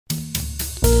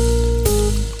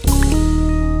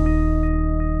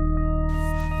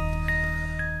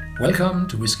Welcome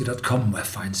to Whisky.com, where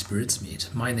fine spirits meet.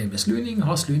 My name is Lüning,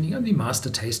 Horst Lüning. I'm the master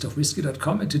taster of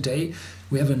Whisky.com, and today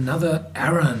we have another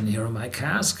Arran here on my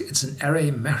cask. It's an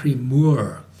Arran Machrie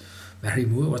Moor. Machrie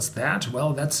Moor, what's that?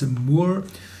 Well, that's a moor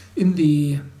in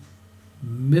the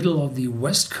middle of the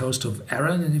west coast of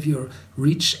Arran, and if you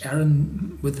reach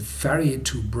Arran with the ferry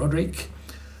to Broderick,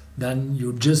 then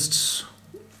you just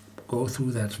go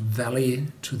through that valley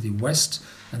to the west,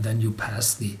 and then you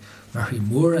pass the Machrie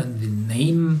Moor, and the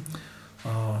name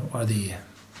or the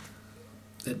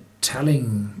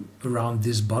telling around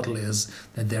this bottle is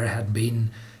that there had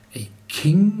been a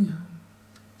king,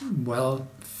 well,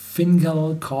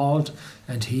 Fingal called,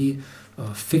 and he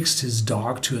fixed his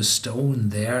dog to a stone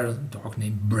there, a dog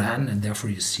named Bran, and therefore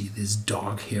you see this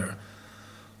dog here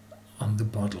on the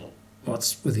bottle.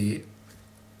 What's with the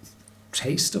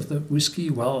taste of the whiskey?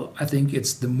 Well, I think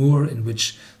it's the moor in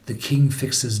which the king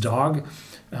fixed his dog.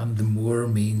 The moor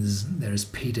means there's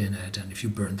peat in it, and if you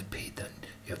burn the peat, then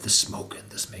you have the smoke, and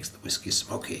this makes the whiskey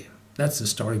smoky. That's the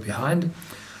story behind.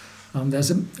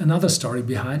 There's another story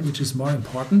behind, which is more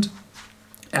important.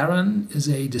 Arran is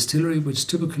a distillery which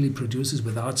typically produces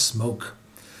without smoke.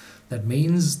 That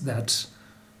means that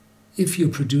if you're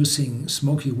producing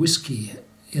smoky whiskey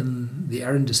in the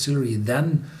Arran distillery,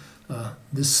 then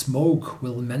this smoke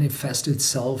will manifest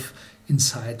itself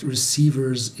inside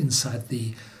receivers, inside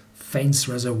the faints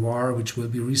reservoir, which will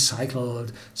be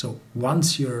recycled. So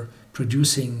once you're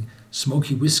producing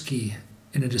smoky whiskey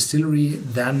in a distillery,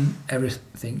 then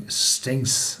everything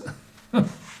stinks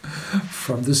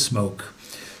from the smoke.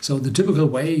 So the typical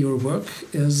way you work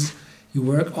is you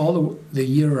work all the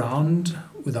year round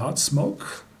without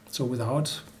smoke, so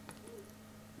without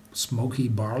smoky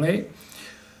barley,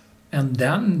 and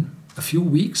then a few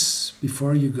weeks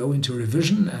before you go into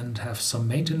revision and have some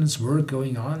maintenance work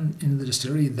going on in the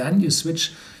distillery, then you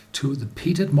switch to the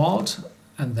peated malt,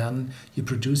 and then you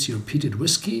produce your peated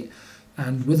whiskey.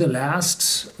 And with the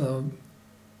last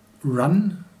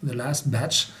run, the last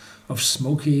batch of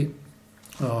smoky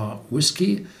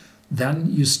whiskey, then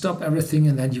you stop everything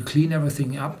and then you clean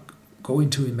everything up, go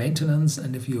into maintenance,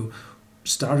 and if you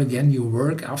start again your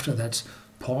work after that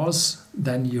pause,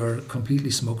 then you're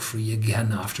completely smoke-free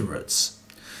again afterwards.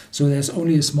 So there's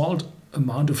only a small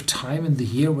amount of time in the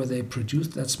year where they produce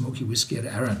that smoky whiskey at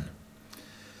Arran.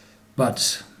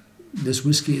 But this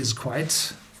whiskey is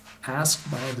quite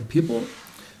asked by the people,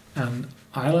 and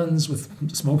islands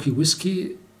with smoky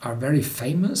whiskey are very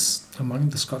famous among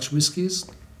the Scotch whiskies,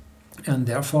 and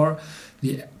therefore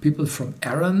the people from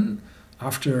Arran,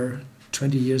 after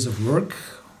 20 years of work,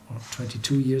 or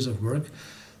 22 years of work,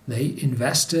 they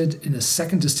invested in a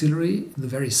second distillery in the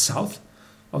very south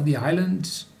of the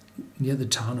island, near the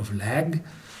town of Lagg,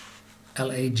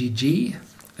 L-A-G-G.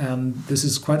 And this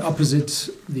is quite opposite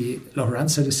the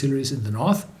Lochranza distilleries in the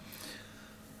north,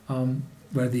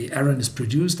 where the Arran is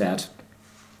produced at.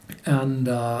 And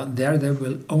there they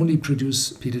will only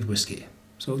produce peated whiskey.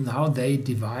 So now they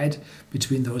divide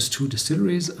between those two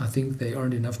distilleries. I think they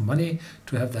earned enough money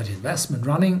to have that investment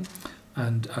running,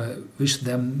 and I wish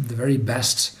them the very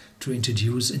best to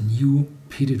introduce a new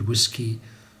peated whiskey,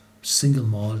 single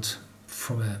malt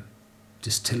from a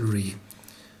distillery,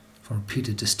 from a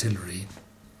peated distillery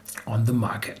on the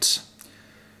market.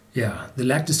 Yeah, the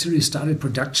Lagg distillery started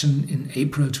production in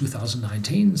April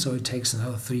 2019, so it takes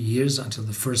another 3 years until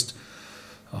the first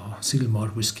single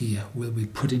malt whiskey will be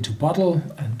put into bottle,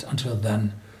 and until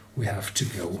then we have to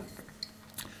go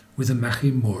with a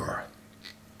Machrie Moor.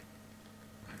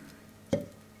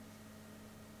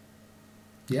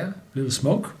 Yeah, a little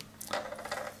smoke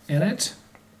in it,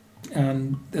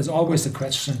 and there's always the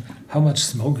question, how much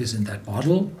smoke is in that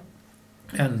bottle?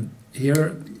 And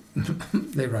here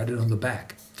they write it on the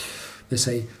back. They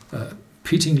say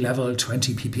peating level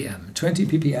 20 ppm. 20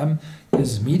 ppm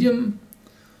is medium.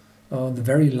 The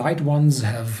very light ones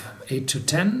have 8 to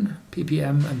 10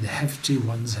 ppm, and the hefty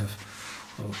ones have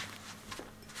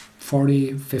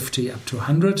 40, 50, up to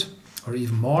 100, or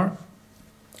even more.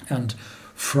 And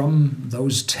from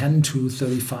those 10 to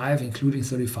 35, including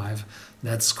 35,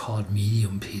 that's called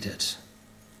medium peated.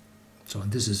 So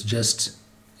this is just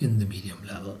in the medium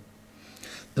level.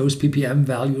 Those ppm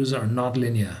values are not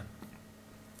linear.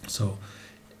 So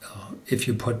if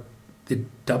you put the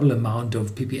double amount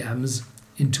of ppms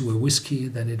into a whiskey,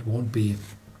 then it won't be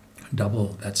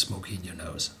double that smoky in your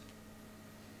nose.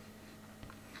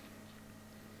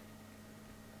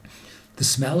 The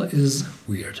smell is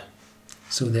weird.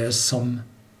 So there's some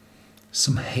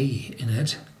hay in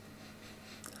it,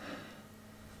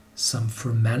 some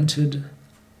fermented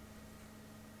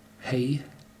hay,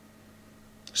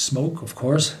 smoke, of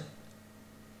course,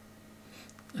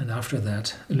 and after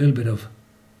that a little bit of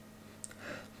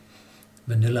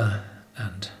vanilla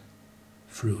and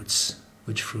fruits.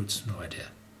 Which fruits? No idea.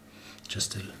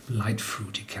 Just a light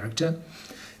fruity character.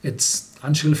 It's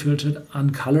unchill filtered,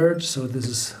 uncolored, so this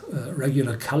is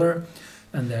regular color,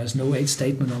 and there's no age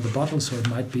statement on the bottle, so it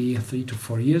might be 3 to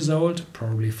 4 years old,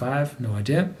 probably 5, no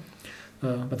idea.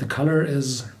 But the color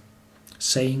is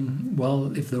saying,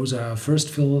 well, if those are first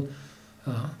fill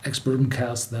ex-bourbon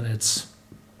casks, then it's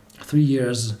 3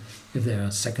 years. If they are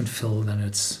second fill, then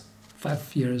it's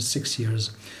 5 years, 6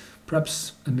 years.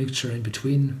 Perhaps a mixture in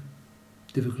between,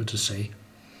 difficult to say.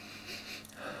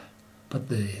 But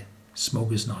the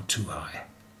smoke is not too high.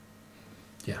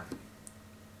 Yeah.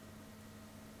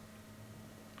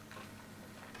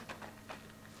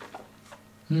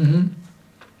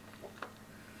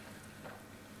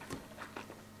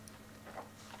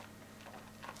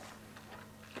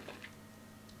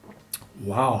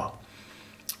 Wow.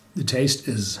 The taste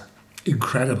is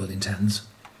incredibly intense.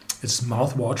 It's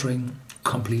mouth-watering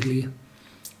completely.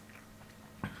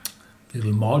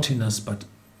 Little maltiness, but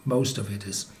most of it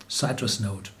is citrus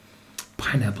note,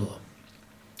 pineapple,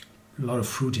 a lot of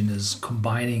fruitiness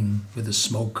combining with the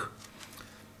smoke,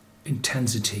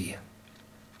 intensity,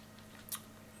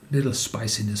 little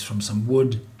spiciness from some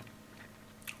wood,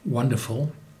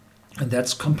 wonderful, and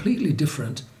that's completely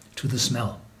different to the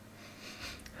smell.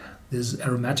 This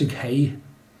aromatic hay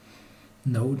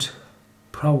note,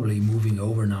 probably moving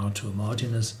over now to a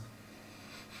maltiness,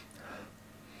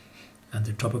 and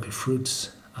the tropical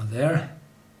fruits are there.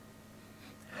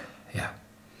 Yeah.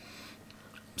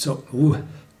 So, ooh.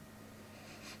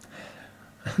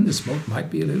 The smoke might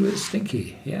be a little bit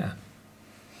stinky, yeah,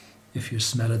 if you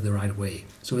smell it the right way.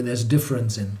 So there's a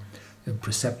difference in the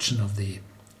perception of the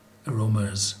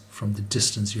aromas from the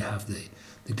distance you have the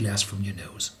glass from your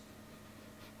nose.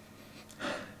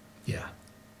 Yeah.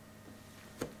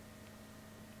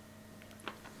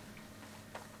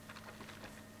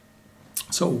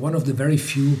 So one of the very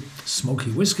few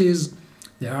smoky whiskies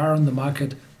there are on the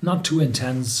market, not too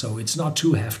intense, so it's not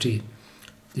too hefty.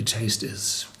 The taste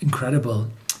is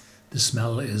incredible. The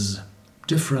smell is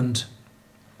different,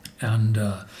 and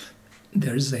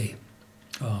there is a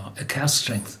cask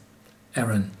strength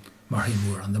Arran Machrie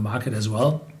Moor on the market as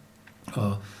well.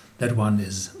 That one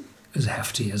is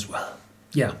hefty as well.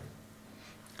 Yeah.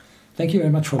 Thank you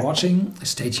very much for watching.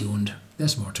 Stay tuned.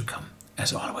 There's more to come,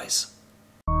 as always.